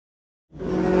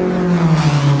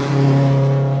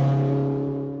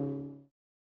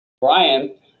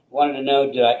Brian wanted to know,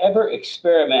 did I ever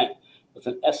experiment with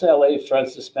an SLA front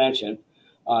suspension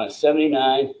on a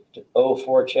 79 to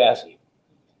 04 chassis?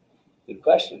 Good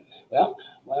question. Well,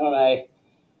 why don't I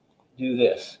do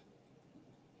this?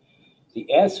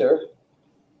 The answer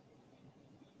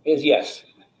is yes.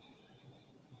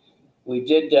 We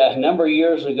did a number of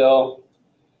years ago,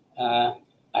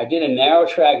 I did a narrow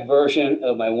track version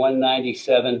of my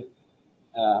 197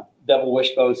 double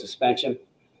wishbone suspension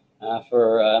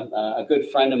for a good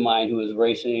friend of mine who was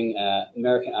racing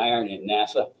American Iron at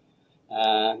NASA.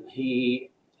 I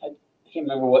can't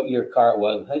remember what year car it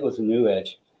was. I think it was a New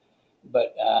Edge.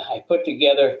 But I put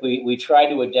together, we tried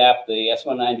to adapt the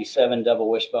S197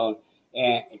 double wishbone,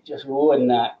 and it just would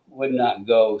not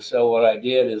go. So what I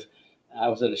did is I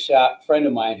was at a shop, friend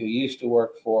of mine who used to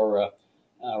work for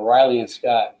Riley and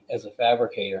Scott as a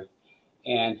fabricator.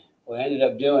 And what I ended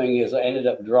up doing is I ended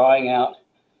up drawing out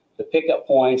the pickup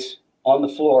points on the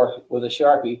floor with a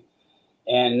Sharpie.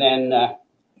 And then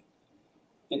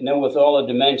with all the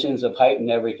dimensions of height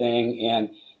and everything, and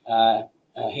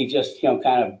he just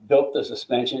kind of built the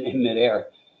suspension in midair,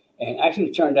 and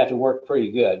actually turned out to work pretty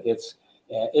good.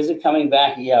 Is it coming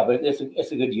back? Yeah, but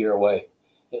it's a good year away,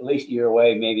 at least a year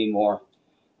away, maybe more.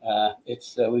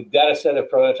 We've got a set of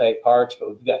prototype parts, but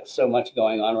we've got so much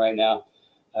going on right now.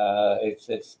 I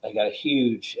got a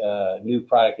huge new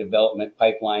product development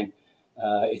pipeline.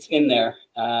 It's in there,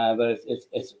 but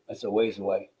it's a ways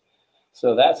away.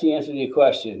 So that's the answer to your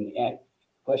question. And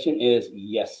question is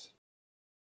yes.